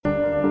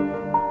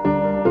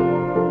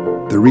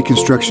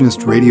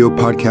Reconstructionist Radio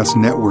Podcast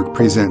Network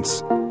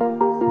presents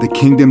the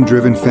Kingdom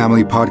Driven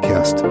Family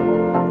Podcast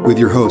with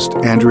your host,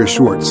 Andrea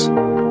Schwartz.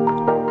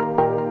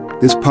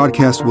 This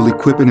podcast will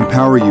equip and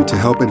empower you to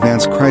help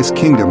advance Christ's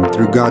kingdom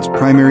through God's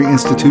primary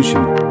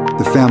institution,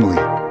 the family,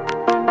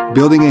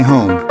 building a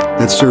home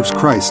that serves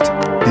Christ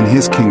and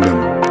His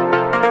kingdom.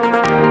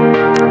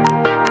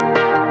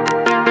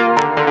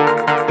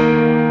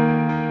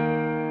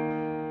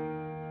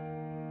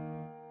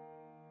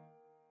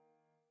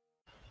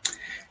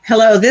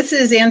 Hello, this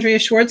is Andrea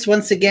Schwartz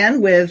once again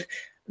with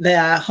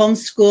the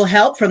Homeschool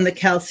Help from the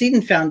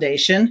Chalcedon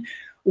Foundation,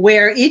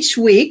 where each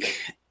week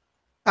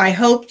I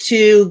hope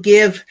to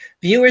give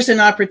viewers an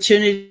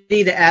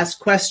opportunity to ask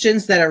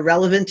questions that are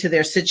relevant to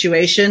their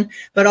situation,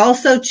 but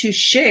also to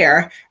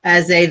share,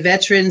 as a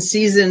veteran,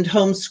 seasoned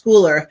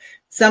homeschooler,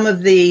 some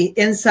of the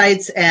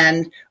insights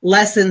and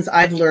lessons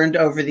I've learned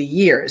over the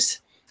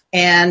years.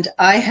 And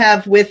I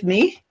have with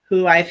me,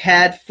 who I've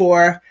had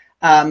for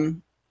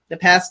the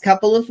past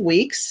couple of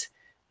weeks,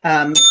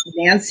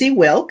 Nancy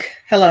Wilk.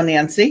 Hello,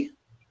 Nancy.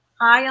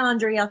 Hi,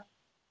 Andrea.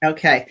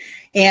 Okay.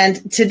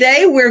 And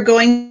today we're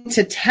going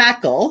to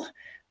tackle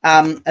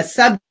a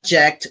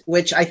subject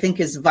which I think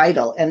is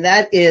vital, and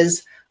that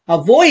is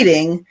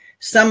avoiding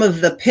some of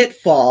the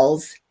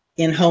pitfalls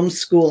in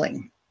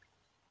homeschooling.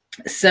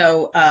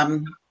 So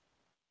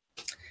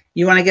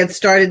you want to get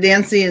started,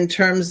 Nancy, in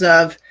terms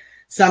of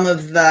some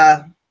of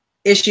the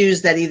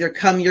issues that either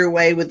come your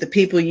way with the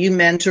people you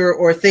mentor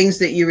or things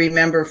that you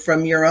remember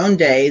from your own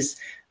days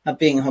of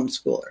being a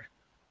homeschooler?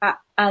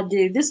 I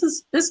do. This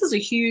is a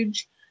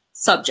huge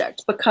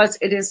subject because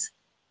it is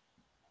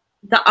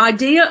the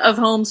idea of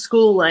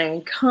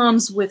homeschooling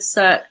comes with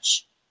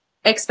such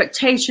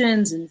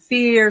expectations and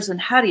fears, and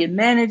how do you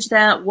manage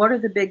that? What are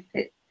the big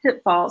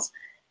pitfalls?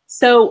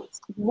 So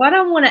what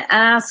I want to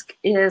ask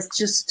is,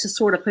 just to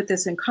sort of put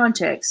this in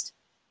context,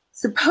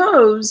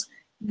 suppose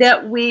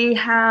that we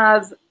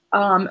have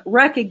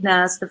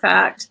recognize the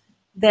fact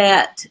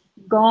that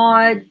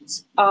God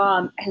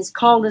has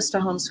called us to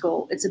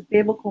homeschool. It's a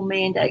biblical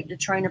mandate to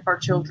train up our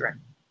children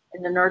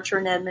in the nurture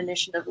and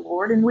admonition of the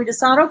Lord. And we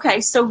decide,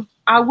 okay, so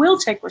I will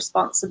take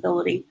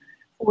responsibility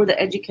for the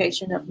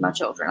education of my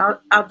children.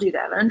 I'll do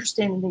that. I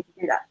understand the need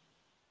to do that.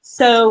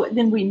 So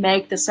then we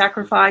make the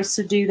sacrifice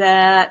to do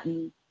that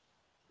and,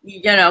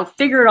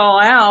 figure it all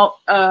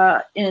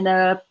out in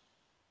a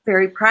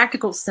very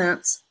practical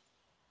sense.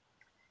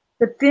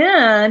 But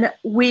then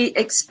we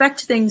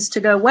expect things to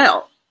go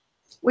well,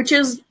 which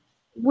is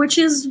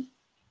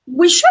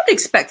we should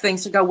expect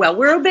things to go well.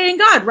 We're obeying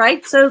God,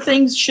 right? So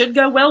things should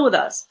go well with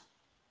us.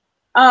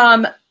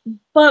 But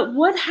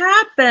what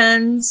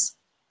happens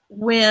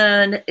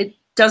when it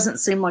doesn't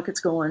seem like it's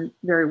going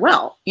very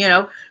well?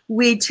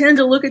 We tend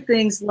to look at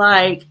things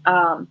like,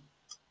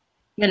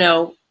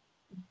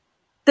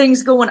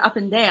 things going up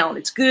and down.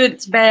 It's good,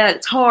 it's bad,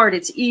 it's hard,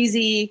 it's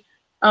easy.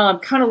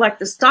 Kind of like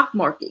the stock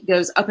market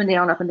goes up and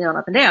down, up and down,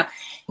 up and down.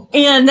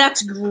 And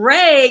that's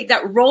great.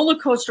 That roller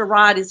coaster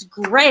ride is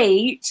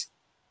great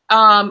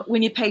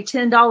when you pay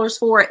 $10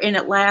 for it and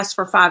it lasts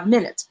for 5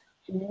 minutes.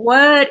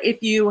 What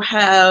if you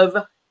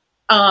have,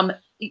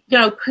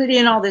 put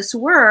in all this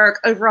work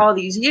over all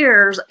these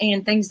years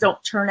and things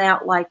don't turn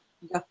out like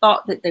you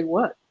thought that they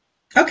would?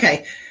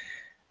 Okay.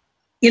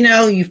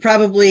 You've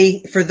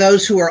probably, for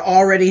those who are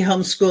already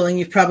homeschooling,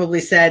 you've probably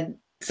said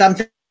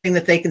something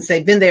that they can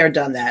say, been there,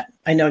 done that.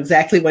 I know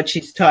exactly what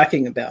she's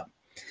talking about.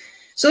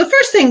 So the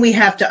first thing we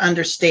have to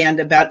understand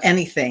about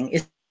anything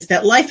is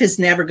that life is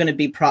never going to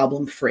be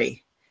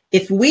problem-free.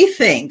 If we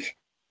think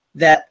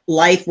that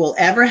life will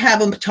ever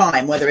have a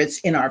time, whether it's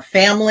in our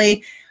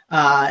family,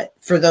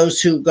 for those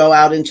who go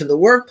out into the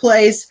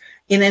workplace,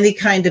 in any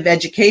kind of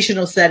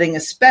educational setting,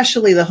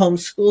 especially the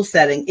homeschool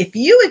setting, if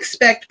you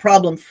expect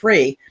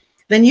problem-free,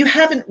 then you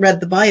haven't read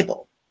the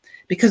Bible,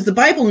 because the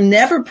Bible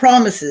never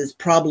promises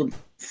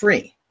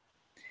problem-free.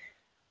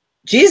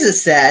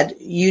 Jesus said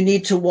you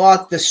need to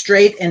walk the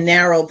straight and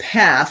narrow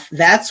path.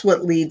 That's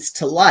what leads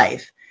to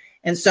life.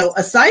 And so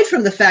aside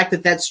from the fact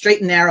that that straight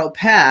and narrow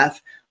path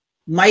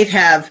might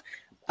have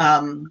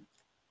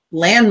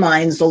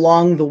landmines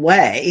along the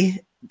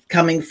way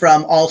coming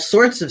from all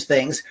sorts of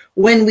things,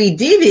 when we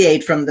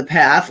deviate from the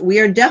path, we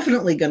are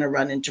definitely going to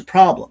run into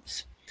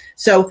problems.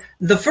 So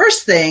the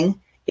first thing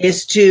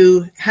is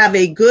to have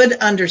a good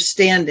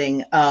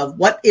understanding of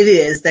what it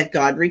is that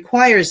God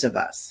requires of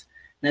us.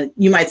 Now,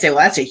 you might say, well,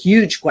 that's a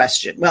huge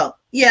question. Well,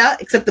 yeah,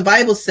 except the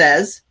Bible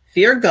says,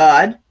 fear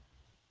God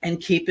and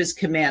keep His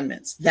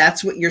commandments.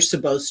 That's what you're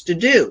supposed to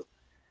do.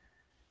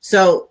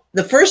 So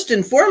the first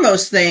and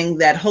foremost thing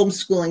that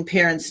homeschooling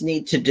parents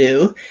need to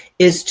do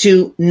is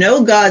to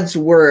know God's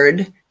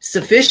word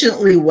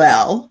sufficiently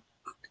well,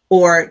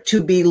 or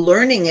to be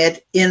learning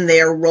it in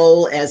their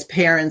role as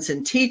parents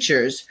and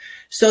teachers,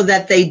 so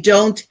that they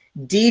don't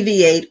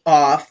deviate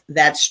off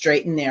that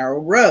straight and narrow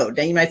road.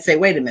 Now you might say,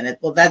 wait a minute,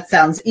 well, that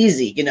sounds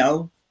easy,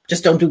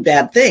 just don't do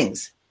bad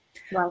things.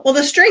 Right. Well,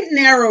 the straight and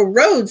narrow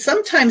road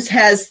sometimes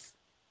has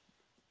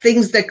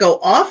things that go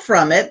off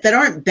from it that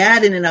aren't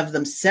bad in and of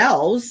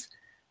themselves,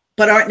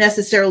 but aren't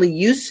necessarily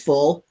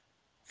useful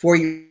for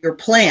your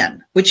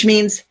plan, which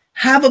means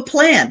have a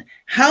plan.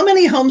 How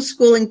many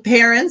homeschooling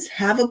parents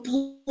have a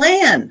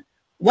plan?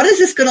 What is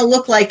this going to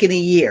look like in a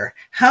year?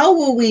 How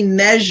will we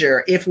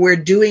measure if we're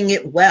doing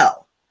it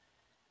well?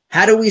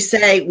 How do we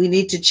say we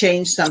need to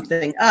change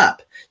something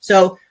up?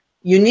 So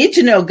you need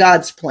to know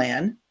God's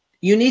plan.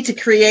 You need to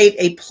create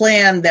a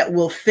plan that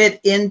will fit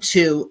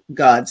into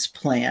God's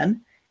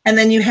plan. And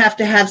then you have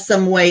to have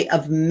some way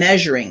of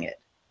measuring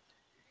it.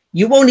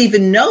 You won't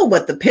even know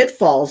what the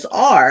pitfalls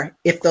are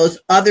if those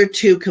other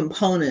two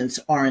components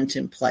aren't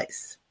in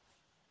place.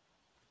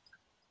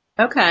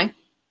 Okay.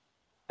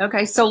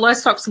 So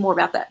let's talk some more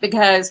about that,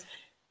 because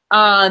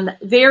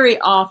very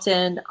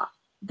often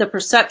the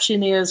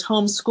perception is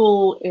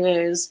homeschool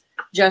is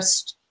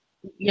just,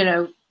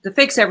 to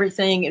fix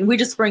everything, and we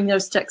just bring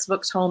those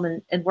textbooks home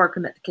and work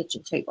them at the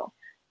kitchen table.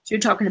 So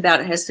you're talking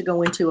about it has to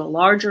go into a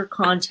larger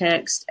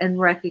context and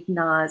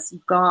recognize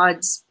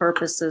God's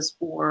purposes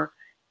for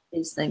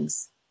these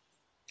things.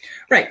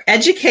 Right.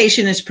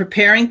 Education is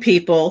preparing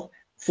people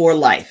for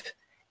life.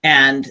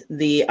 And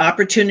the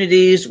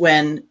opportunities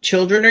when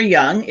children are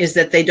young is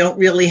that they don't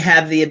really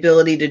have the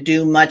ability to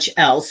do much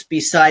else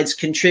besides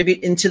contribute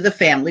into the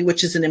family,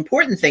 which is an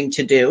important thing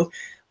to do.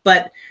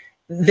 But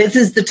this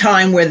is the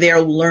time where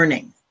they're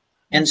learning.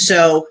 And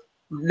so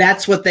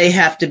that's what they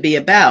have to be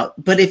about.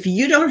 But if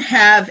you don't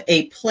have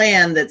a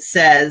plan that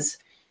says,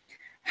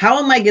 how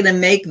am I going to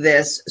make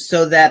this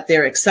so that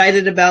they're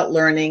excited about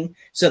learning,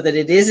 so that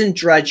it isn't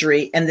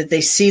drudgery, and that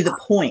they see the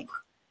point?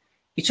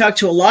 You talk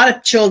to a lot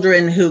of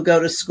children who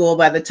go to school,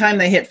 by the time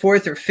they hit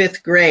 4th or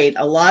 5th grade,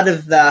 a lot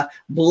of the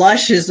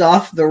blush is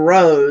off the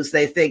rose.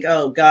 They think,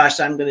 oh gosh,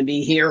 I'm going to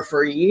be here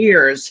for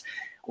years.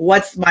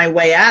 What's my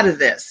way out of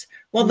this?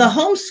 Well, the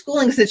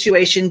homeschooling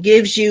situation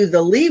gives you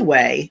the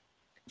leeway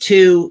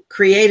to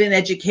create an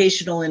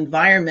educational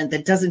environment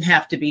that doesn't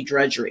have to be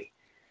drudgery.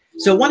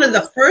 So one of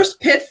the first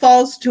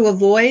pitfalls to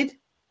avoid,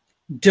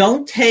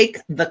 don't take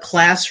the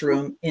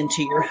classroom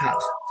into your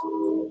house.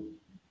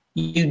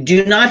 You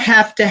do not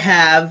have to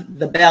have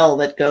the bell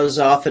that goes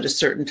off at a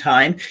certain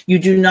time. You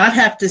do not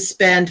have to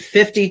spend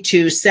 50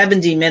 to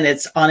 70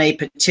 minutes on a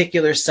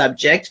particular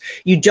subject.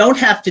 You don't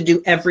have to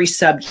do every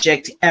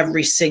subject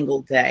every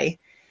single day.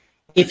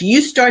 If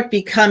you start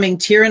becoming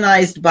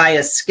tyrannized by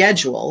a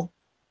schedule,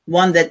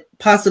 one that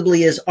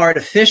possibly is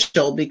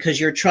artificial because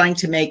you're trying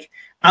to make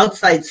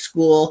outside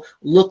school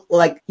look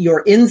like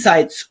your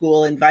inside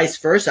school and vice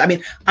versa. I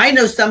mean, I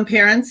know some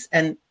parents,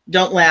 and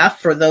don't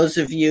laugh for those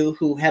of you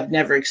who have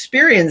never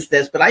experienced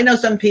this, but I know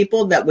some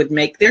people that would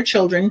make their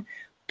children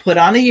put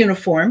on a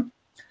uniform,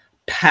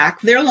 pack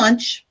their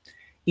lunch,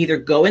 either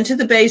go into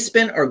the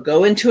basement or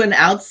go into an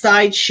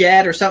outside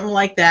shed or something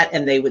like that,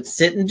 and they would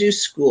sit and do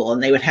school,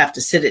 and they would have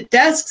to sit at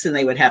desks, and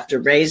they would have to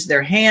raise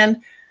their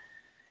hand.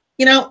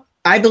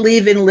 I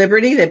believe in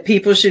liberty, that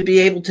people should be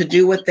able to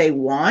do what they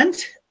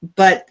want,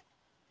 but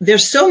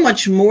there's so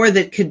much more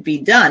that could be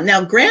done.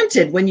 Now,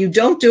 granted, when you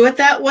don't do it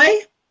that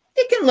way,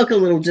 it can look a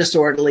little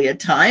disorderly at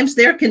times.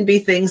 There can be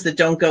things that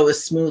don't go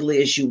as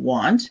smoothly as you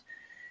want.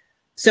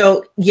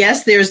 So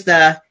yes, there's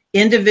the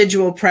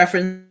individual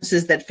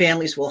preferences that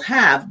families will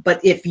have,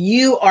 but if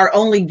you are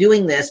only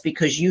doing this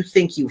because you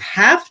think you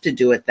have to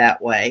do it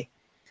that way,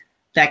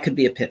 that could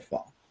be a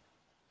pitfall.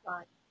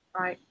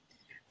 Right.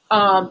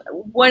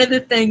 One of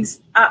the things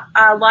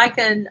I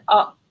liken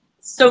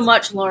so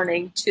much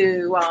learning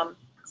to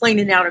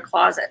cleaning out a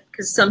closet,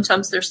 because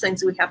sometimes there's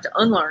things we have to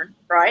unlearn,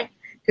 right?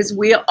 Because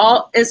we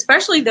all,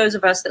 especially those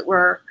of us that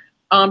were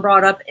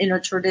brought up in a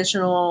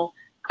traditional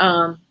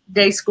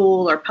day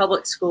school or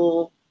public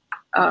school,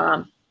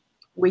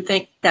 we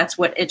think that's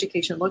what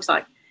education looks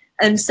like.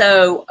 And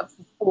so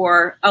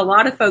for a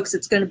lot of folks,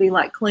 it's going to be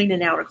like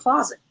cleaning out a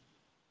closet.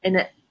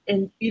 And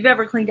if you've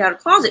ever cleaned out a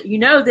closet, you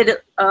know that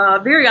it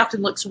very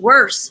often looks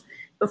worse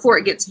before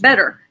it gets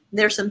better.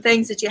 There's some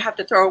things that you have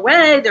to throw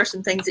away. There's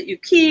some things that you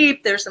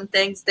keep. There's some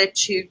things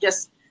that you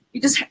just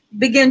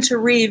begin to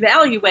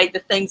reevaluate the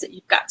things that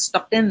you've got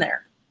stuffed in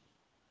there.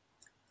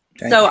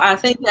 So I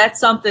think that's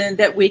something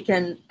that we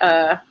can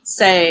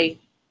say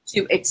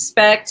to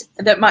expect.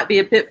 That might be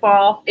a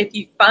pitfall if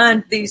you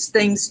find these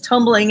things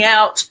tumbling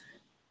out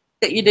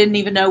that you didn't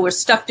even know were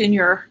stuffed in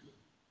your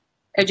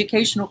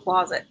educational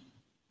closet.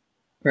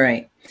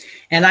 Right.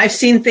 And I've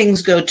seen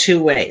things go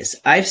two ways.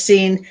 I've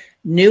seen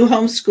new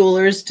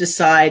homeschoolers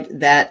decide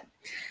that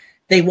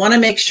they want to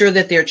make sure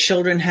that their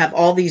children have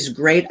all these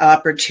great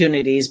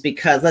opportunities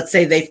because, let's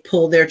say, they've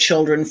pulled their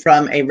children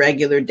from a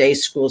regular day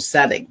school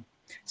setting.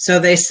 So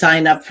they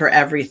sign up for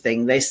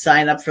everything. They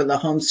sign up for the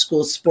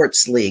homeschool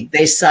sports league.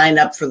 They sign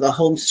up for the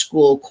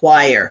homeschool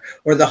choir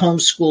or the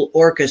homeschool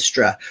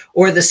orchestra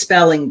or the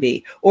spelling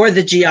bee or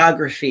the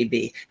geography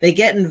bee. They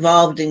get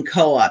involved in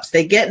co-ops.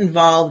 They get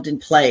involved in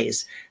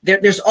plays.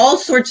 There's all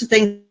sorts of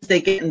things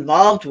they get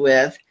involved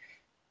with.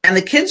 And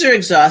the kids are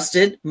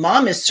exhausted.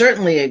 Mom is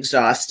certainly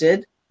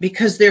exhausted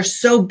because they're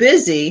so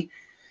busy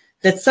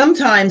that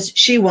sometimes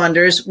she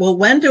wonders, well,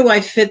 when do I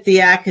fit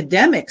the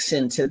academics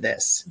into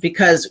this?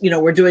 Because,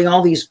 we're doing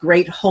all these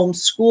great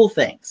homeschool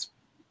things.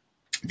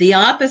 The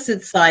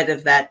opposite side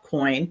of that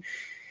coin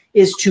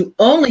is to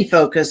only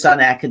focus on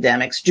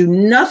academics, do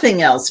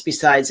nothing else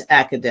besides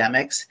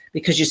academics,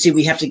 because you see,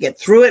 we have to get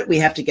through it. We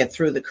have to get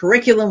through the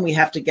curriculum. We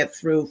have to get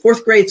through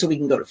fourth grade so we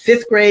can go to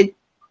fifth grade.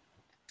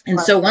 And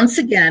so once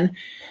again,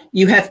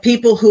 you have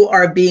people who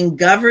are being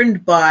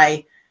governed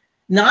by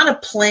not a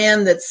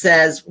plan that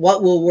says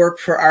what will work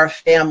for our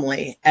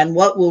family and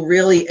what will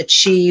really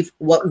achieve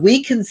what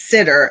we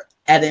consider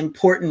an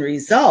important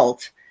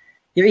result.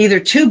 You're either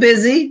too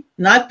busy,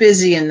 not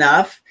busy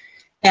enough,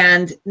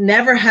 and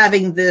never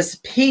having this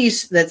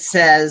piece that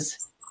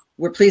says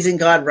we're pleasing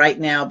God right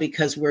now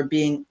because we're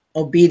being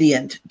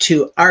obedient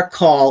to our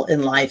call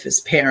in life as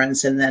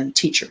parents and then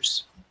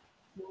teachers.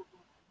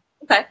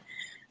 Okay.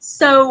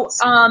 So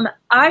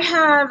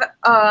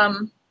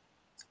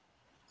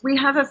we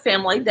have a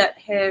family that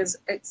has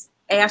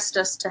asked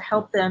us to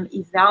help them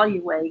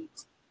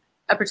evaluate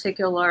a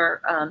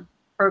particular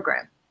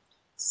program.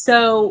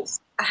 So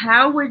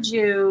how would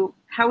you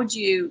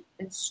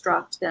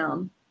instruct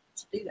them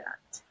to do that?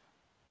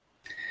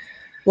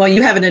 Well,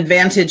 you have an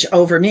advantage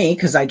over me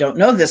because I don't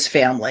know this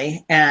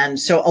family. And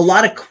so a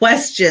lot of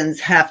questions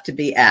have to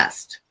be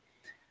asked.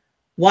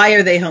 Why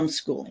are they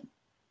homeschooling?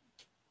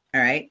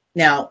 All right.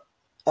 Now,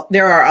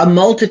 there are a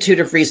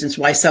multitude of reasons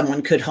why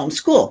someone could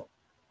homeschool,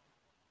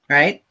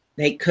 right?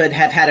 They could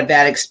have had a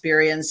bad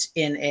experience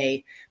in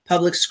a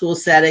public school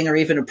setting or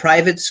even a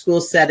private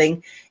school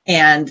setting,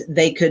 and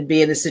they could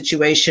be in a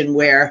situation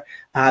where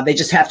they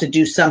just have to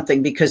do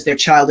something because their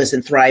child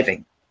isn't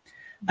thriving.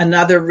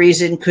 Another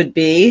reason could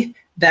be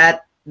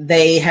that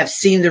they have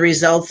seen the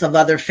results of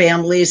other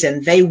families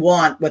and they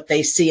want what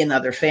they see in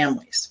other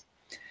families.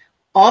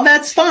 All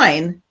that's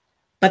fine,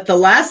 but the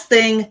last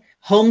thing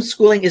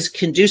homeschooling is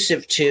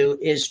conducive to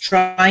is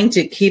trying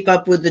to keep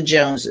up with the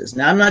Joneses.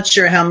 Now, I'm not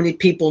sure how many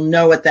people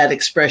know what that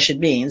expression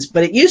means,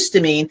 but it used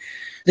to mean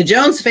the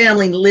Jones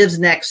family lives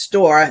next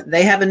door.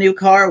 They have a new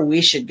car.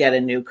 We should get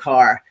a new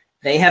car.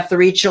 They have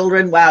 3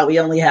 children. Wow, we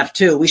only have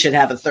 2. We should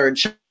have a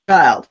 3rd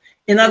child.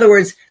 In other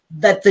words,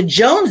 that the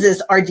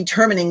Joneses are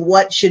determining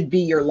what should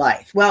be your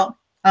life. Well,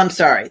 I'm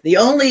sorry. The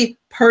only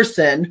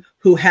person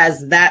who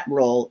has that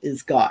role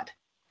is God.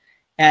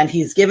 And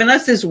he's given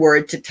us his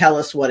word to tell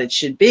us what it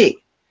should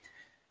be.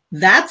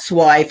 That's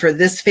why for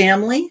this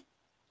family,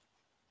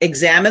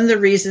 examine the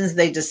reasons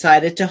they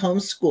decided to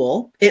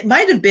homeschool. It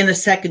might have been a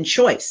second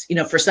choice. You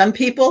know, for some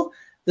people,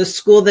 the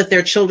school that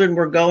their children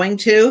were going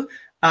to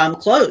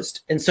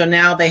closed. And so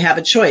now they have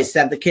a choice,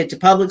 send the kid to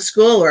public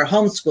school or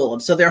homeschool them.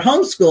 So they're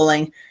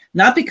homeschooling,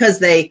 not because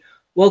they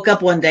woke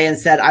up one day and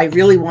said, I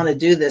really want to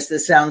do this.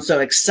 This sounds so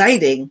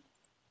exciting.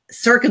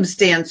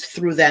 Circumstance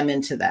threw them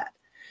into that.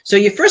 So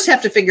you first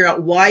have to figure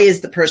out why is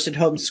the person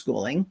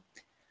homeschooling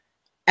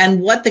and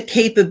what the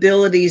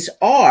capabilities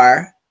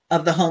are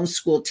of the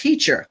homeschool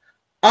teacher.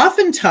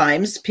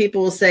 Oftentimes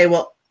people will say,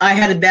 well, I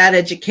had a bad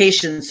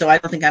education, so I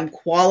don't think I'm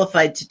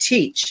qualified to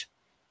teach.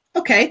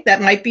 Okay,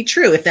 that might be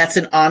true. If that's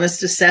an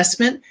honest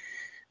assessment,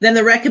 then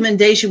the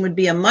recommendation would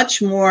be a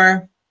much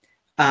more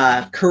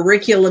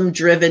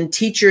curriculum-driven,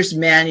 teacher's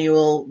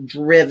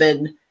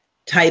manual-driven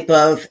type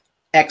of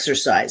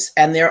exercise.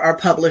 And there are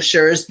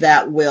publishers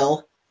that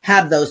will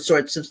have those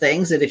sorts of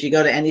things. And if you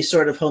go to any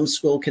sort of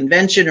homeschool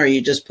convention or you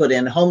just put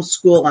in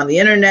homeschool on the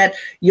internet,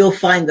 you'll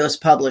find those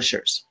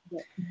publishers.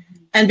 Yeah.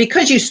 And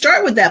because you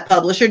start with that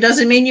publisher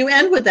doesn't mean you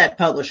end with that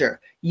publisher.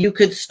 You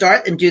could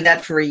start and do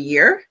that for a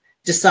year,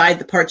 decide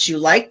the parts you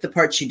liked, the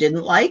parts you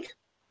didn't like,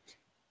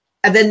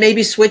 and then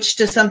maybe switch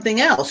to something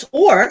else.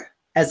 Or,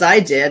 as I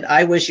did,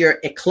 I was your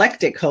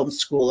eclectic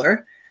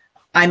homeschooler.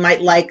 I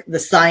might like the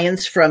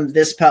science from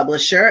this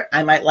publisher.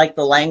 I might like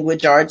the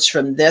language arts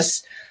from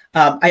this.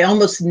 I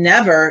almost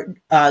never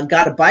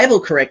got a Bible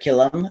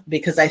curriculum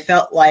because I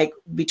felt like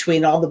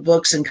between all the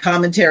books and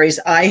commentaries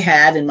I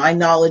had and my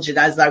knowledge and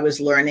as I was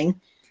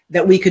learning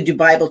that we could do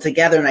Bible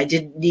together, and I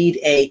didn't need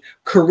a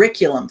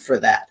curriculum for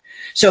that.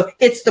 So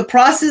it's the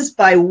process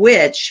by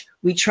which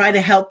we try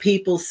to help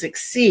people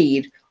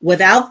succeed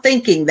without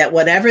thinking that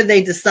whatever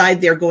they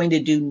decide they're going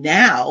to do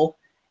now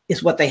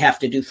is what they have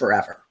to do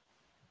forever.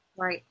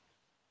 Right.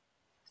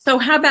 So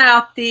how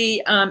about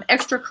the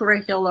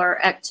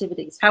extracurricular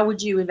activities? How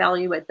would you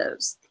evaluate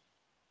those?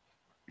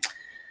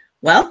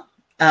 Well,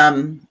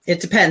 it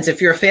depends.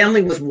 If you're a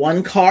family with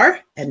one car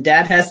and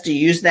dad has to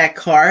use that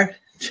car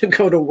to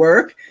go to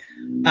work,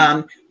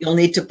 you'll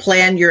need to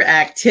plan your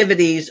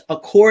activities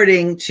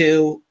according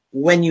to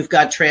when you've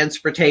got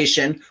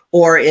transportation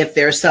or if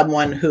there's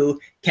someone who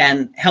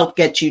can help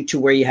get you to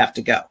where you have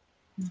to go.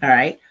 All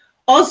right.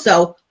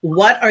 Also,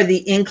 what are the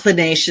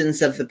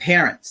inclinations of the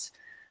parents?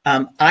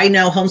 I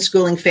know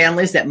homeschooling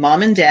families that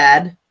mom and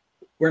dad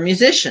were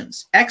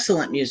musicians,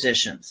 excellent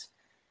musicians.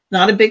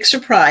 Not a big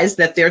surprise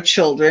that their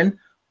children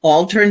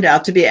all turned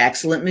out to be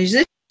excellent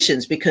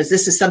musicians because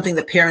this is something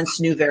the parents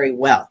knew very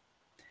well.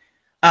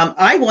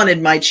 I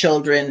wanted my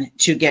children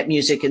to get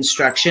music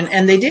instruction,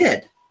 and they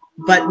did.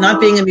 But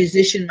not being a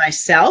musician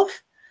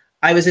myself,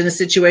 I was in a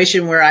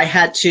situation where I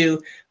had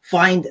to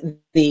find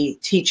the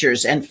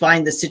teachers and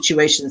find the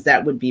situations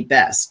that would be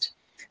best.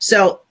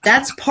 So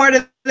that's part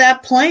of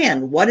that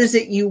plan. What is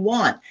it you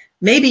want?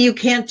 Maybe you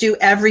can't do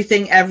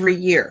everything every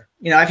year.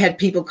 I've had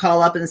people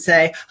call up and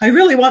say, I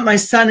really want my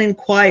son in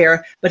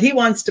choir, but he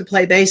wants to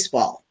play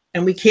baseball,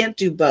 and we can't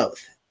do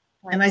both.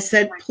 And I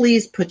said,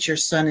 please put your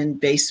son in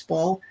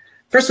baseball.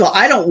 First of all,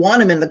 I don't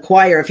want him in the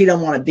choir if he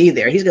don't want to be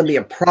there. He's going to be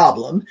a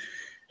problem.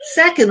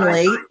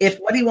 Secondly, if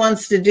what he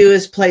wants to do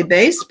is play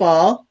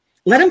baseball,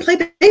 let him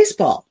play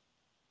baseball.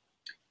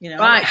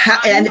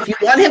 And if you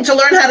want him to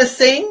learn how to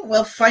sing,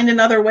 well, find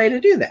another way to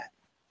do that.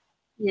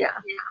 Yeah.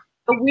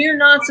 But we're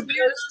not supposed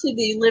to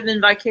be living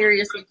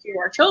vicariously through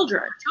our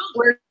children.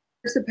 We're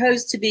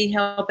supposed to be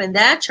helping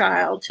that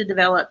child to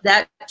develop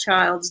that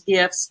child's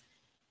gifts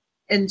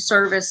in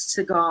service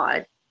to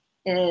God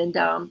and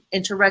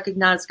to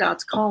recognize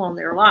God's call on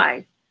their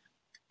life.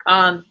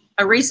 I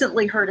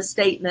recently heard a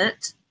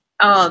statement,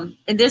 and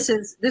this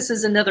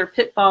is another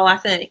pitfall, I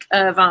think,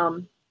 of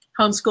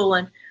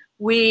homeschooling.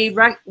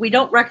 We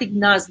don't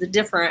recognize the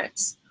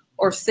difference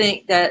or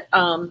think that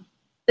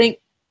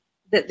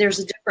there's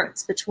a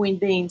difference between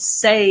being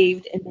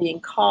saved and being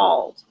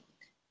called.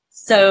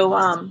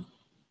 So,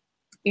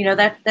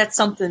 that's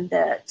something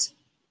that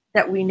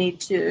we need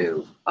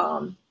to,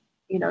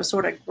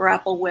 sort of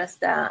grapple with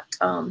that.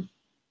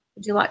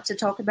 Would you like to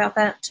talk about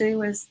that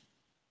too, as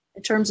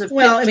in terms of?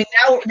 Well, I mean,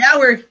 now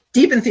we're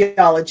deep in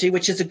theology,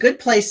 which is a good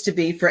place to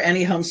be for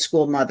any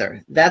homeschool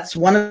mother. That's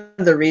one of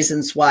the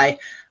reasons why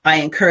I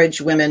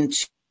encourage women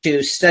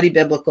to study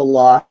biblical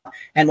law,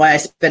 and why I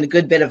spend a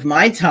good bit of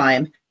my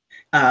time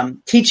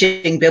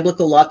teaching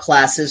biblical law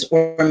classes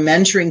or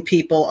mentoring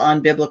people on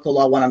biblical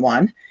law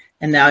one-on-one.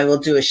 And now I will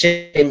do a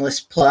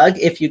shameless plug.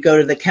 If you go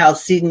to the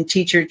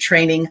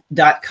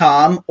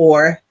CalCedonTeacherTraining.com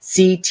or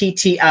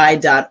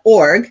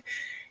ctti.org,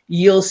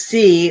 you'll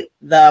see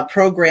the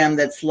program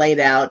that's laid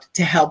out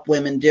to help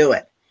women do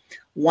it.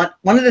 One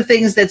of the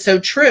things that's so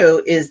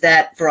true is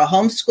that for a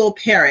homeschool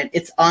parent,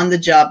 it's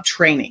on-the-job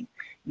training.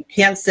 You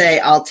can't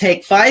say, I'll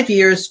take 5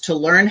 years to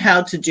learn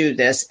how to do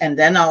this, and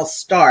then I'll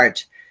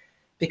start.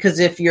 Because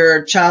if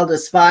your child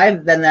is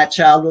 5, then that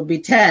child will be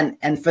 10.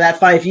 And for that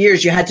 5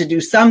 years, you had to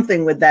do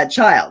something with that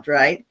child,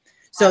 right?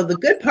 So the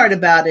good part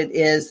about it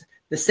is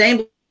the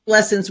same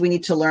lessons we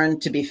need to learn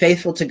to be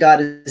faithful to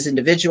God as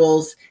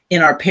individuals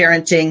in our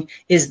parenting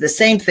is the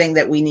same thing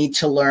that we need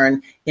to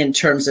learn in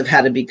terms of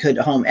how to be good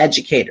home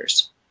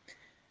educators.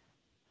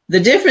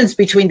 The difference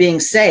between being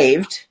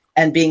saved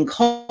and being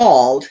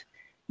called,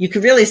 you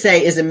could really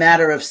say, is a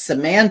matter of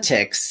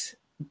semantics,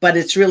 but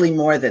it's really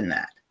more than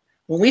that.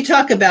 When we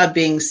talk about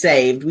being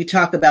saved, we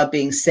talk about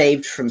being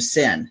saved from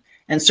sin.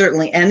 And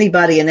certainly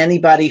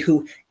anybody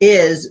who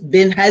has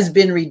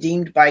been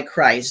redeemed by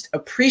Christ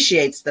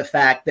appreciates the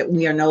fact that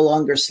we are no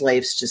longer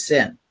slaves to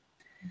sin.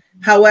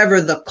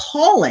 However, the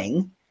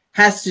calling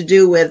has to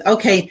do with,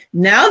 okay,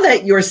 now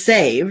that you're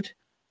saved,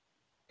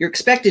 you're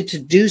expected to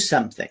do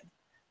something.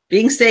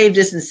 Being saved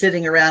isn't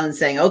sitting around and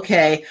saying,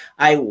 okay,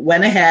 I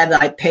went ahead,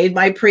 I paid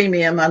my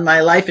premium on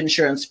my life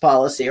insurance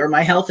policy or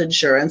my health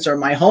insurance or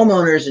my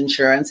homeowner's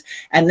insurance,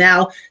 and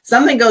now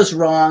something goes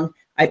wrong.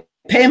 I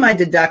pay my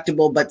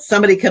deductible, but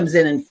somebody comes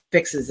in and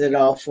fixes it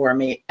all for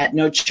me at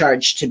no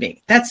charge to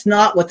me. That's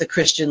not what the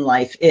Christian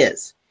life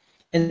is.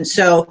 And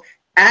so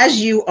as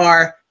you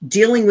are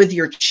dealing with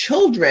your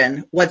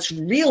children, what's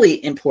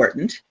really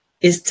important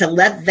is to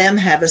let them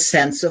have a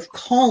sense of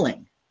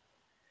calling.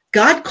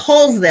 God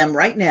calls them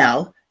right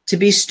now to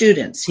be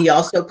students. He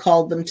also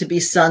called them to be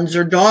sons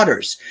or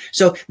daughters.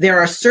 So there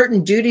are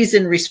certain duties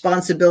and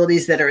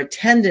responsibilities that are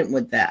attendant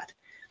with that.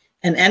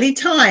 And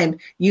anytime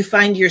you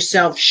find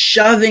yourself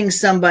shoving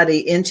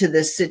somebody into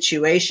this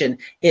situation,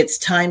 it's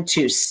time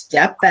to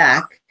step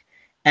back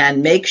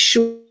and make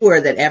sure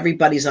that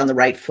everybody's on the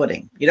right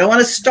footing. You don't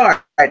want to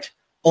start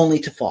only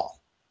to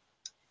fall.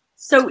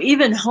 So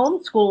even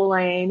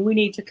homeschooling, we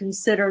need to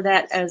consider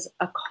that as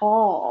a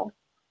call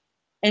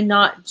and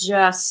not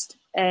just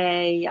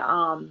a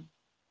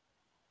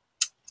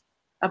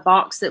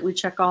box that we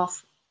check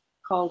off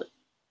called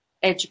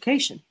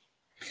education.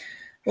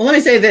 Well, let me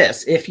say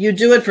this. If you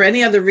do it for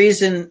any other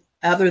reason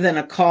other than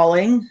a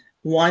calling,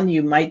 1,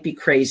 you might be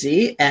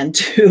crazy, and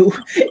 2,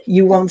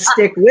 you won't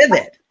stick with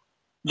it.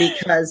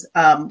 Because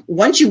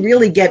once you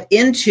really get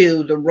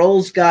into the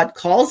roles God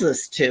calls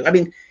us to, I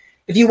mean,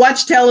 if you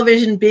watch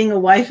television, being a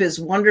wife is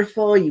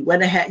wonderful. You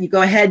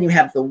go ahead and you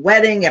have the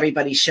wedding.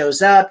 Everybody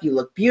shows up. You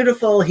look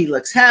beautiful. He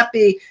looks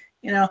happy,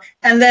 and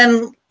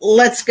then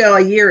let's go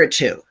a year or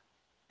two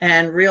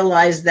and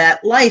realize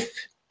that life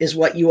is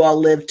what you all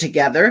live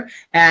together.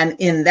 And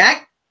in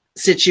that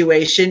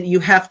situation, you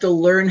have to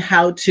learn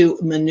how to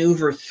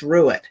maneuver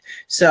through it.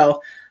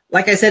 So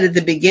like I said at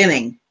the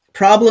beginning,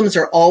 problems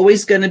are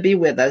always going to be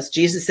with us.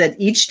 Jesus said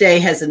each day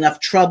has enough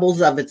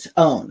troubles of its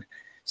own.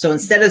 So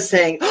instead of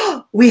saying,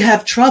 oh, we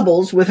have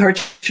troubles with our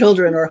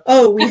children, or,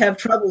 oh, we have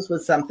troubles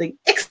with something,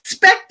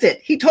 expect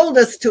it. He told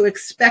us to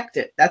expect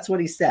it. That's what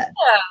he said.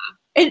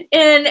 Yeah.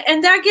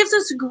 And that gives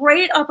us a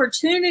great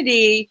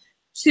opportunity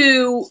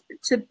to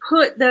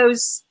put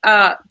those,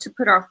 to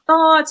put our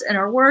thoughts and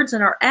our words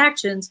and our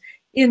actions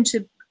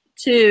into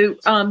to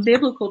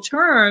biblical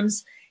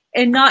terms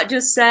and not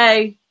just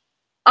say,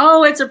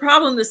 oh, it's a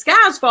problem. The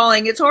sky's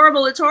falling. It's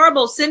horrible. It's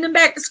horrible. Send them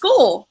back to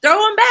school.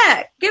 Throw them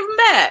back. Give them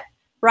back.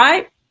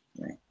 Right?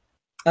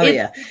 Oh,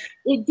 yeah.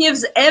 It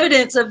gives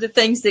evidence of the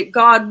things that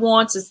God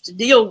wants us to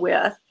deal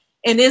with.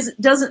 And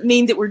doesn't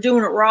mean that we're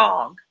doing it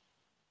wrong.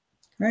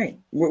 Right.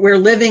 We're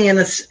living in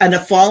a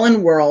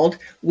fallen world.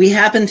 We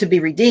happen to be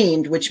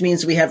redeemed, which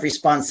means we have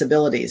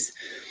responsibilities.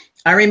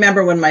 I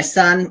remember when my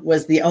son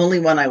was the only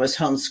one I was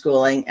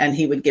homeschooling, and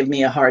he would give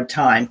me a hard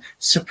time.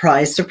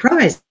 Surprise,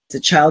 surprise. The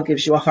child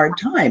gives you a hard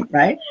time,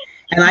 right?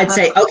 And I'd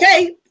say,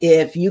 okay,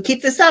 if you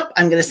keep this up,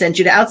 I'm going to send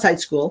you to outside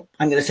school.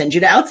 I'm going to send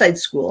you to outside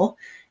school.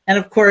 And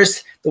of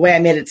course, the way I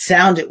made it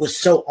sound, it was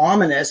so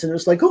ominous. And it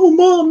was like, oh,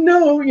 Mom,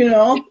 no,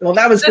 Well,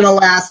 that was going to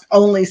last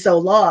only so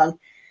long.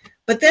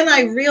 But then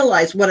I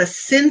realized what a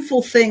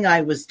sinful thing I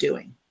was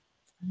doing.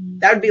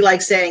 That would be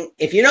like saying,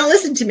 if you don't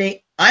listen to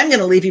me, I'm going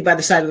to leave you by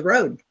the side of the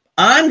road.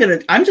 I'm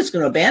just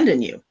going to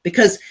abandon you,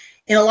 because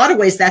in a lot of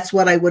ways, that's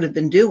what I would have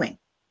been doing.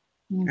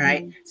 Mm-hmm.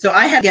 Right. So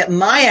I had to get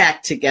my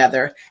act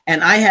together,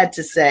 and I had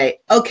to say,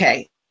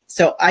 okay,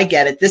 so I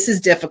get it. This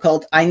is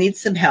difficult. I need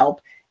some help.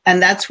 And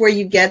that's where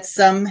you get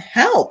some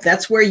help.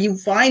 That's where you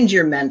find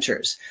your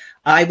mentors.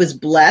 I was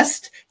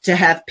blessed to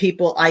have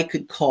people I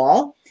could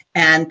call,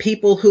 and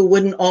people who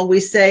wouldn't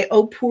always say,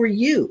 oh, poor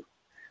you.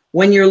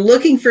 When you're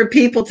looking for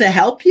people to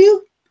help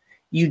you,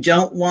 you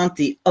don't want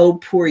the, oh,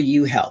 poor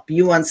you help.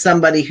 You want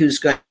somebody who's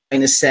going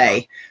to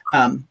say,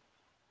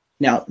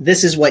 no,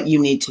 this is what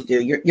you need to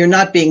do. You're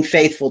not being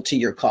faithful to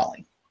your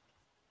calling.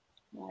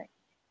 Right.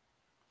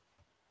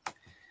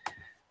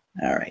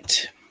 All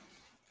right.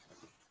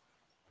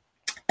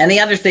 Any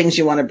other things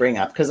you want to bring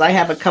up? Because I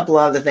have a couple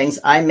of other things.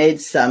 I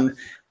made some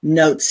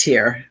notes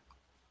here.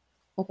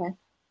 Okay.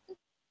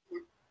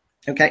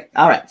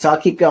 All right. So I'll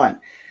keep going.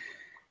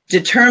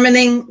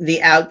 Determining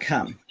the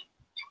outcome.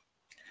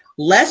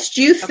 Lest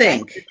you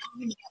think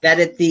that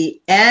at the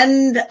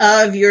end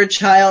of your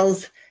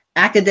child's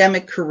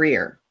academic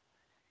career,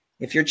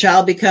 if your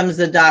child becomes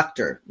a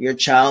doctor, your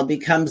child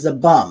becomes a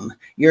bum,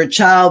 your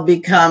child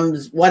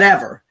becomes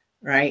whatever,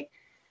 right?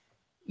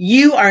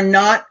 You are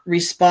not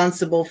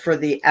responsible for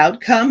the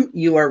outcome.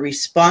 You are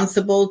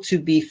responsible to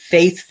be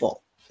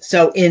faithful.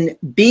 So in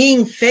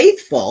being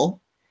faithful,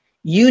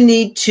 you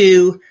need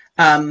to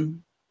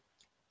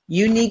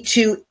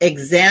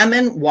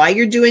examine why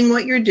you're doing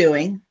what you're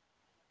doing,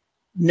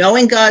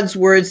 knowing God's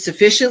word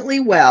sufficiently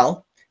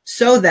well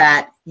so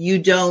that you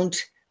don't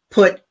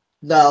put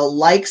the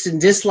likes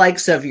and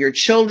dislikes of your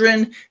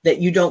children, that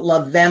you don't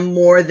love them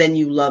more than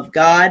you love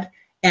God.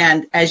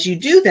 And as you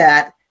do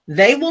that,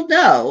 they will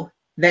know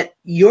that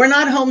you're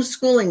not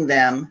homeschooling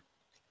them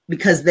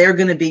because they're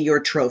going to be your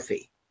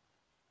trophy.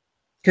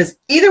 Because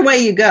either way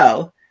you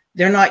go,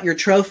 they're not your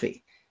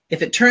trophy.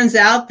 If it turns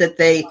out that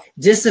they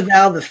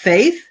disavow the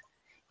faith,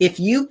 if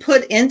you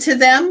put into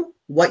them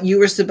what you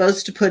were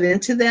supposed to put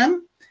into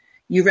them,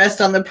 you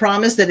rest on the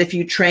promise that if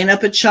you train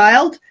up a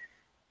child,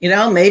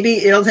 maybe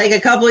it'll take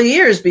a couple of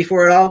years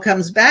before it all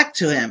comes back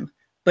to him.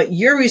 But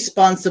you're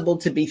responsible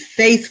to be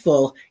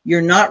faithful.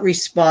 You're not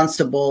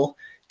responsible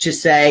to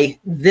say,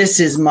 this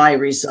is my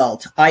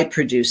result. I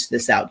produce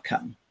this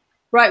outcome.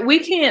 Right. We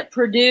can't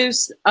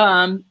produce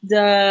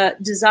the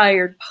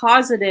desired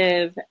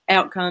positive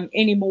outcome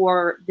any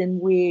more than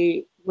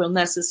we will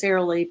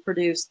necessarily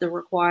produce the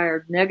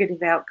required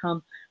negative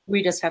outcome.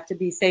 We just have to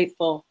be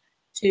faithful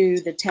to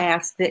the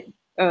task that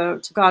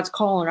to God's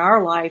call in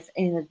our life,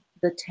 and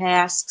the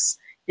tasks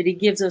that he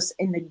gives us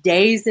in the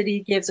days that he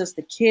gives us,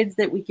 the kids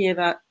that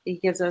he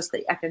gives us,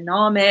 the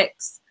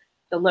economics,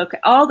 the local,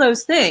 all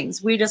those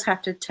things. We just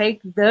have to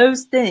take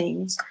those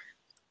things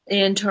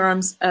in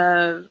terms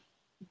of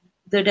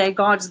the day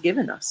God's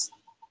given us.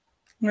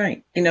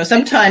 Right.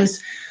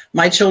 Sometimes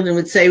my children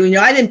would say,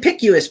 I didn't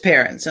pick you as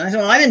parents. And I said,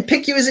 well, I didn't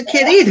pick you as a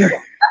kid either.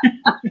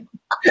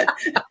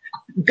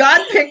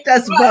 God picked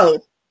us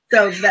both.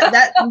 So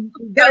that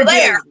go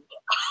there.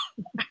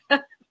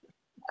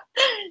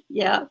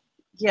 Yeah.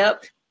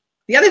 Yep.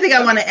 The other thing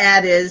I want to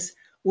add is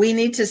we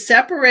need to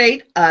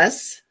separate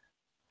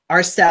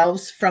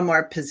ourselves from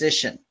our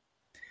position.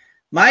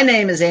 My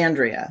name is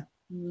Andrea,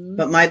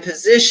 but my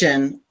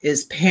position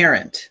is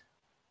parent.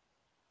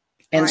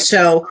 And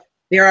so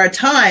there are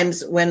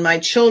times when my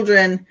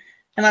children,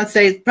 and I'd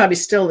say it's probably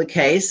still the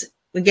case,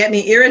 would get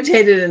me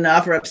irritated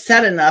enough or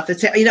upset enough to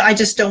say, I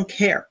just don't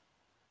care.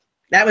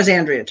 That was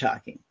Andrea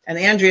talking. And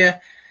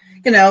Andrea,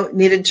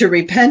 needed to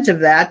repent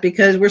of that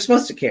because we're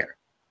supposed to care.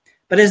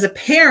 But as a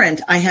parent,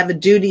 I have a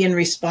duty and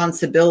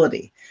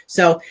responsibility.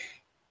 So,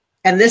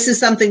 and this is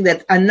something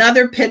that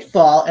another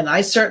pitfall, and I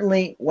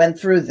certainly went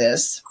through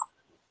this.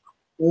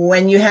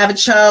 When you have a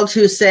child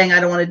who's saying, I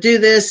don't want to do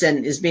this,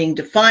 and is being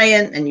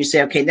defiant, and you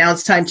say, okay, now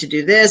it's time to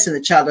do this, and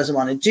the child doesn't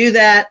want to do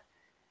that.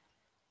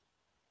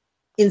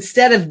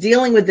 Instead of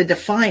dealing with the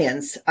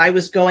defiance, I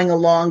was going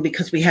along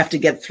because we have to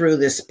get through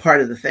this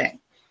part of the thing.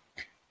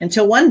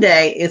 Until one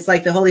day, it's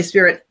like the Holy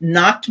Spirit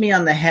knocked me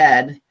on the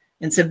head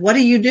and said, what are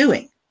you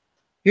doing?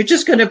 You're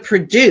just going to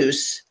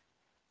produce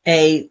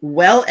a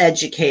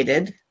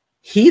well-educated,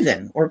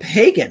 heathen or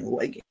pagan.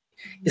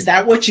 Is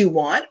that what you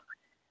want?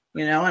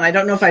 You know, and I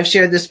don't know if I've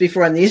shared this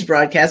before on these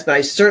broadcasts, but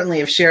I certainly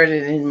have shared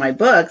it in my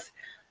books.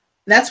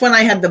 That's when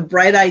I had the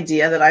bright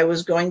idea that I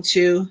was going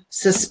to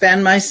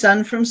suspend my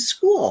son from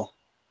school.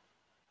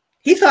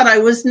 He thought I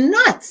was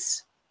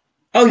nuts.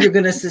 Oh, you're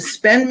going to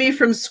suspend me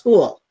from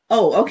school.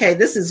 Oh, okay,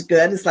 this is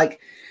good. It's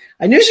like,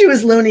 I knew she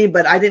was loony,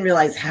 but I didn't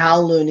realize how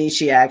loony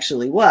she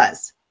actually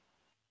was.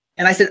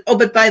 And I said, oh,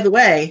 but by the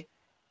way,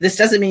 this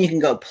doesn't mean you can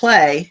go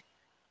play,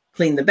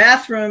 clean the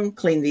bathroom,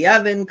 clean the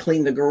oven,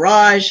 clean the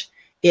garage.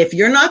 If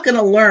you're not going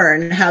to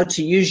learn how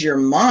to use your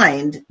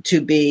mind to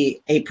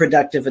be a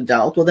productive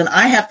adult, well, then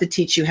I have to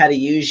teach you how to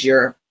use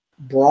your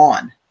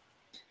brawn.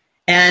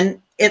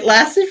 And it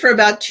lasted for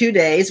about 2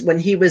 days when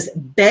he was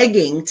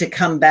begging to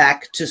come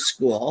back to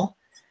school.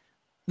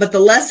 But the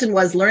lesson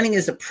was learning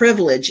is a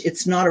privilege.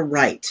 It's not a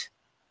right.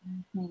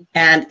 Mm-hmm.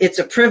 And it's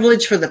a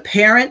privilege for the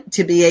parent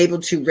to be able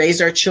to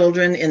raise our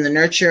children in the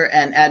nurture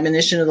and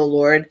admonition of the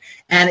Lord.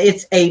 And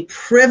it's a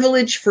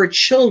privilege for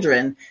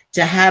children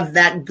to have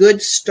that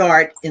good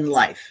start in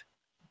life.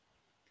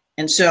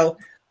 And so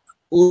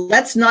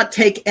let's not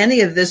take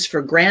any of this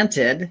for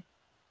granted.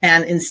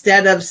 And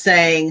instead of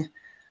saying,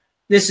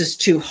 this is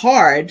too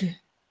hard,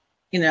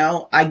 you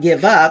know, I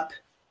give up,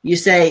 you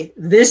say,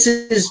 this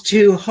is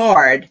too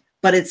hard,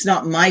 but it's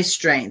not my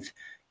strength.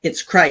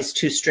 It's Christ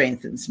who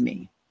strengthens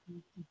me.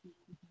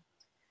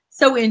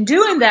 So in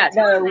doing that,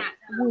 though,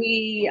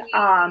 we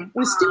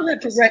still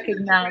have to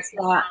recognize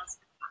that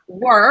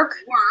work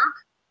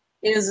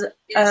is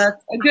a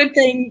good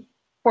thing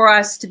for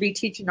us to be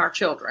teaching our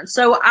children.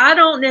 So I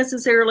don't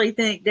necessarily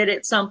think that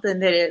it's something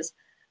that is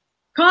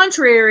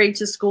contrary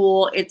to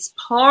school. It's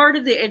part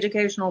of the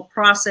educational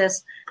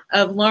process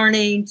of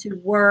learning to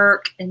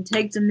work and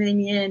take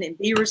dominion and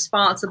be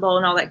responsible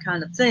and all that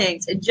kind of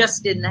things. It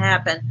just didn't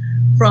happen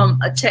from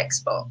a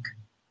textbook.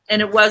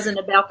 And it wasn't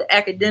about the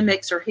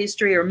academics or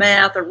history or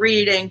math or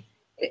reading,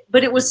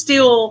 but it was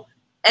still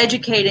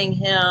educating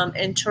him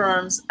in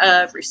terms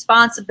of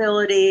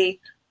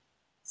responsibility.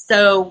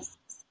 So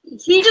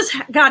he just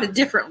got a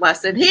different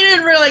lesson. He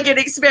didn't really get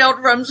expelled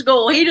from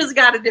school. He just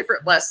got a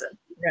different lesson.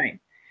 Right.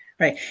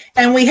 Right.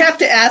 And we have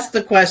to ask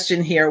the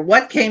question here,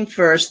 what came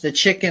first, the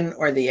chicken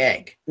or the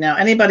egg? Now,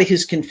 anybody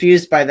who's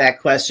confused by that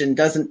question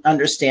doesn't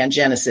understand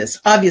Genesis.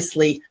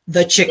 Obviously,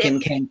 the chicken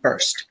came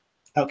first.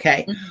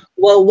 Okay. Mm-hmm.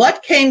 Well,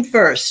 what came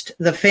first,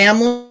 the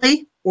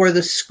family or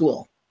the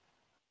school?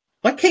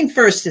 What came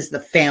first is the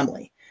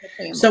family.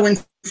 So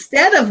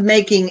instead of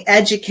making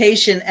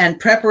education and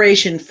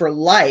preparation for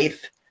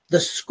life the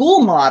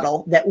school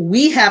model that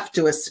we have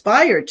to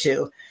aspire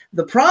to,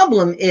 the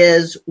problem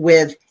is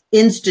with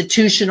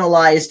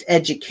institutionalized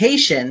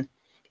education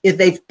is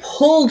they've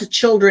pulled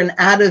children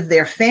out of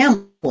their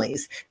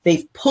families.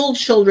 They've pulled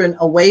children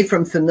away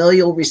from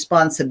familial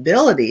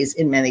responsibilities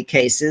in many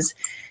cases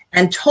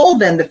and told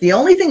them that the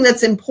only thing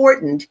that's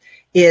important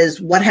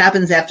is what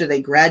happens after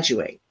they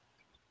graduate.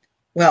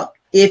 Well,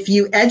 if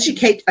you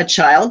educate a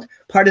child,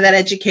 part of that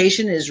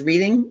education is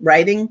reading,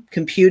 writing,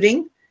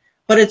 computing,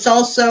 but it's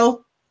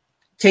also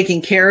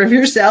taking care of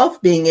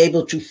yourself, being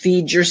able to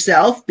feed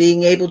yourself,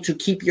 being able to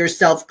keep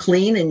yourself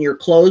clean and your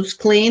clothes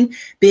clean,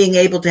 being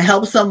able to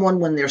help someone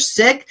when they're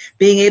sick,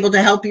 being able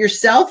to help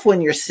yourself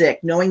when you're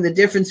sick, knowing the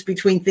difference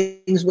between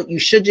things, what you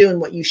should do and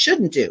what you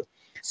shouldn't do.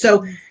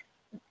 So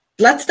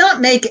let's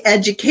not make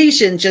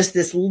education just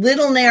this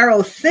little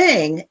narrow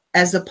thing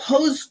as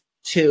opposed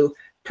to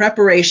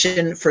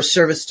preparation for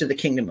service to the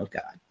kingdom of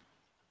God.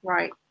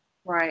 Right,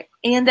 right.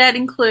 And that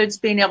includes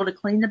being able to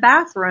clean the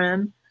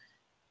bathroom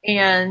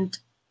and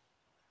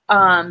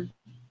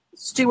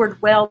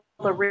steward well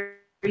the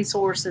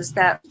resources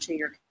that to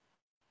your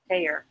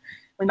care.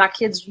 When my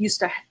kids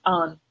used to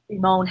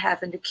bemoan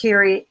having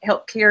to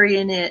help carry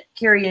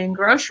in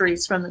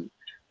groceries from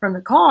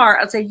the car,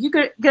 I'd say,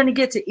 "You're going to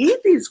get to eat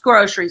these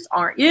groceries,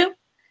 aren't you?"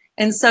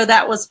 And so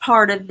that was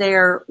part of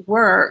their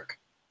work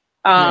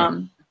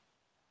to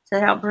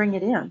help bring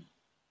it in.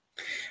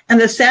 And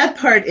the sad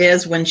part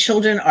is when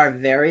children are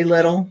very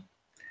little,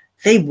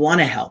 they want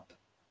to help.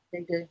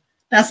 They do.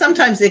 Now,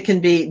 sometimes it can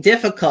be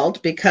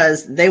difficult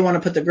because they want to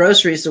put the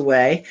groceries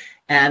away.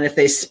 And if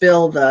they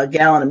spill the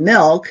gallon of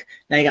milk,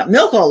 now you got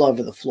milk all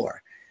over the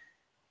floor.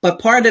 But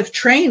part of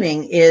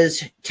training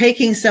is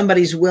taking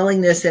somebody's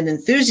willingness and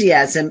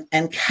enthusiasm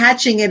and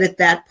catching it at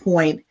that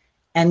point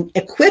and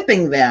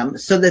equipping them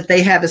so that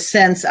they have a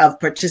sense of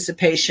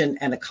participation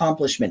and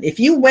accomplishment. If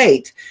you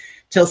wait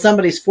till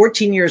somebody's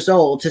 14 years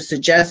old to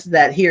suggest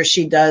that he or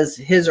she does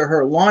his or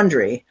her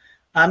laundry,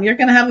 you're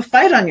going to have a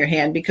fight on your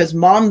hand because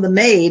mom, the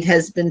maid,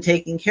 has been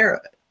taking care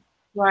of it.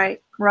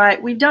 Right, right.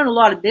 We've done a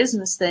lot of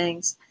business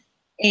things.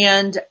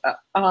 And,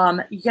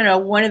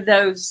 one of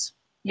those,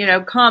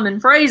 common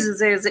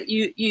phrases is that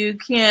you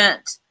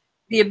can't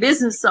be a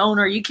business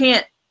owner. You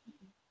can't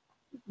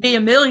be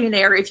a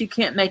millionaire if you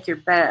can't make your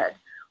bed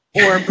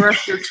or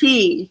brush your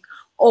teeth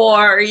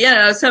or,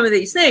 some of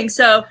these things.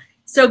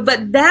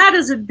 But that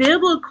is a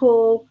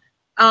biblical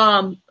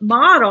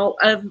model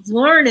of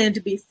learning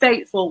to be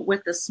faithful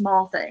with the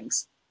small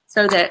things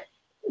so that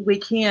we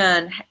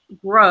can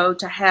grow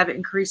to have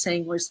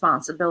increasing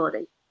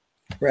responsibility.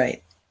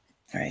 Right.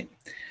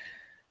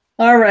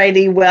 All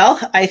righty. Well,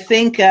 I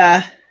think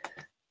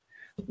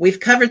we've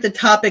covered the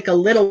topic a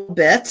little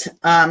bit.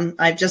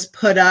 I've just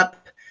put up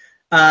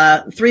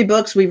 3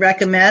 books we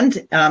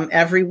recommend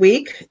every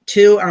week.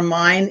 2 are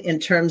mine in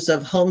terms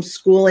of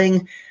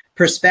homeschooling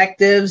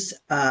perspectives,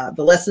 the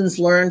lessons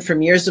learned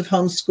from years of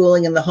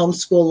homeschooling and the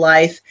homeschool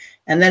life.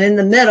 And then in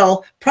the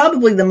middle,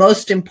 probably the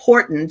most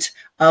important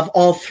of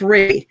all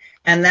 3,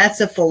 and that's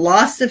a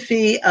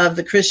philosophy of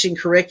the Christian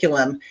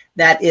curriculum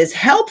that is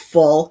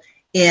helpful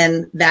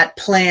in that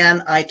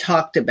plan I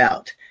talked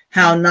about,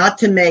 how not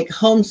to make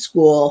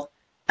homeschool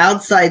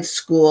outside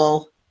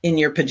school in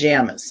your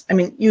pajamas. I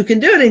mean, you can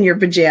do it in your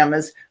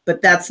pajamas,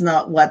 but that's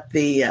not what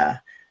the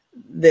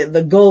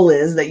goal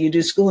is, that you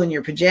do school in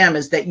your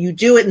pajamas, that you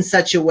do it in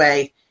such a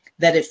way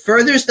that it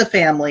furthers the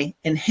family,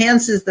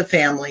 enhances the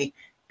family,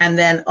 and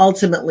then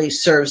ultimately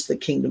serves the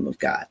kingdom of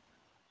God.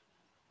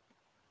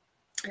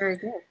 Very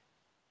good.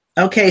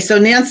 Okay, so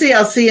Nancy,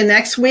 I'll see you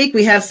next week.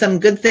 We have some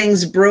good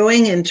things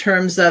brewing in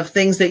terms of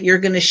things that you're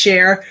going to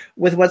share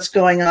with what's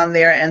going on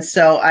there. And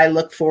so I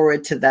look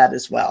forward to that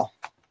as well.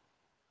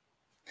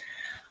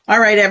 All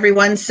right,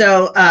 everyone.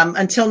 So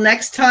until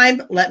next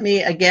time, let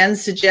me again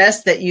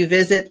suggest that you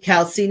visit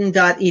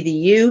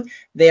calcedon.edu.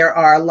 There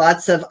are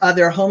lots of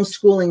other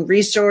homeschooling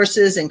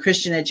resources and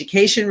Christian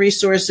education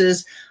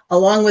resources,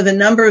 along with a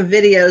number of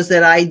videos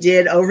that I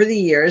did over the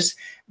years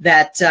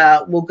that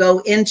will go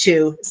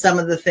into some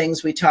of the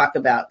things we talk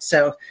about.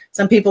 So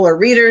some people are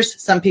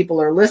readers, some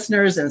people are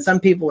listeners, and some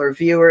people are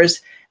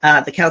viewers.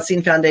 The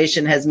Chalcedon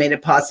Foundation has made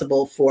it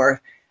possible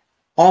for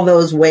all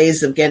those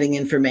ways of getting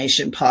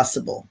information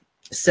possible.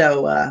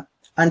 So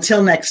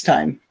until next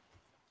time.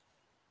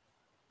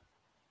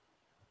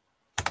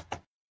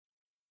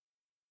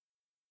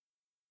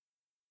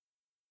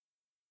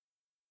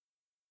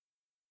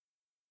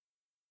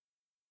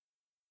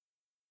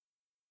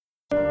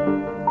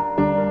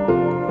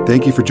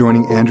 Thank you for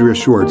joining Andrea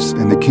Schwartz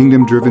and the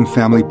Kingdom Driven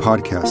Family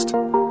Podcast,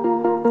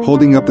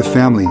 holding up the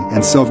family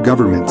and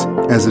self-government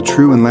as a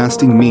true and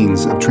lasting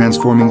means of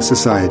transforming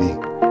society.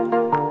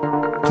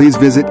 Please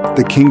visit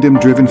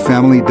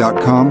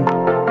thekingdomdrivenfamily.com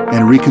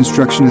and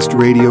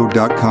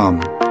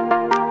reconstructionistradio.com.